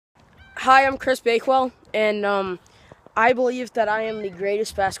Hi, I'm Chris Bakewell, and I believe that I am the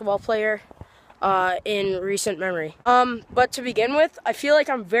greatest basketball player in recent memory. But to begin with, I feel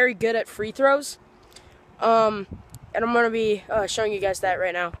like I'm very good at free throws, and I'm going to be showing you guys that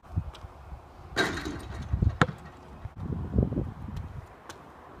right now.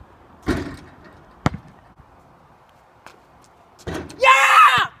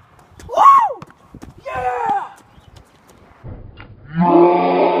 Yeah! Woo! Yeah!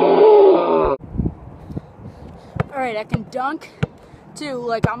 Alright, I can dunk too.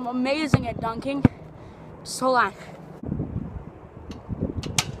 Like, I'm amazing at dunking. Just hold on.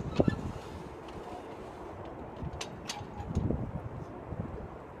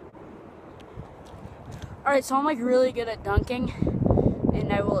 Alright, so I'm like really good at dunking,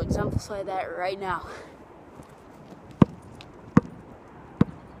 and I will exemplify that right now.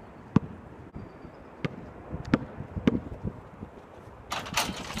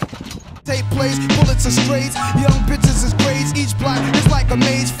 Take place, bullets are strays, young bitches is grades. Each block is like a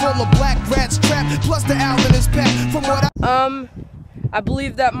maze full of black rats trapped, plus the owl in his pack. From what I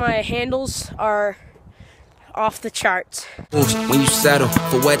believe that my handles are off the charts. When you settle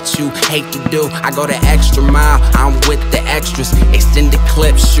for what you hate to do, I go the extra mile, I'm with the extras. Extend the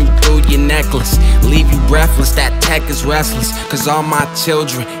clip, shoot through your necklace, leave you breathless, that tech is restless. Cause all my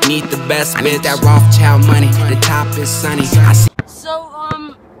children need the best. I need that Rothschild money, the top is sunny. So,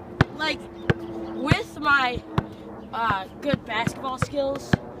 like, with my good basketball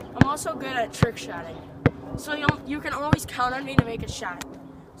skills, I'm also good at trick shotting. So you can always count on me to make a shot.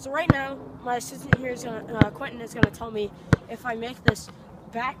 So right now, my assistant here is Quentin is gonna tell me if I make this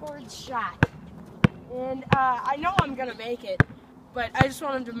backwards shot, and I know I'm gonna make it, but I just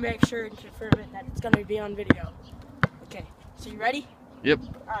wanted to make sure and confirm it that it's gonna be on video. Okay, so you ready? Yep.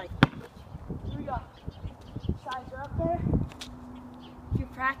 All right, here we go. Sides are up there. A few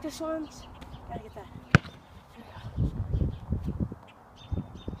practice ones. Gotta get that.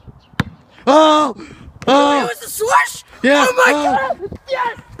 Oh! Oh! It was a swoosh! Yeah! Oh my god!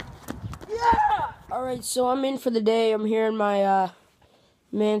 Yes! Yeah! Alright, so I'm in for the day. I'm here in my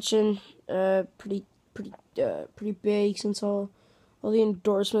mansion. Pretty big since all the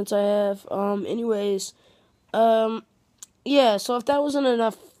endorsements I have. Yeah, so if that wasn't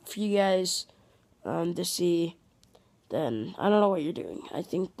enough for you guys to see, then I don't know what you're doing. I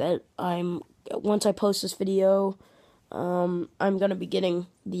think that once I post this video, I'm gonna be getting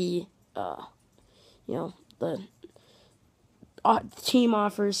the the team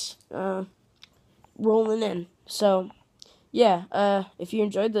offers rolling in. So yeah, if you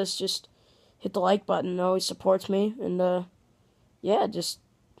enjoyed this, just hit the like button. It always supports me. And yeah, just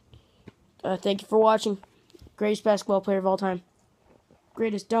thank you for watching. Greatest basketball player of all time.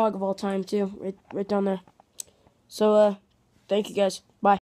 Greatest dog of all time too. Right down there. So thank you guys. Bye.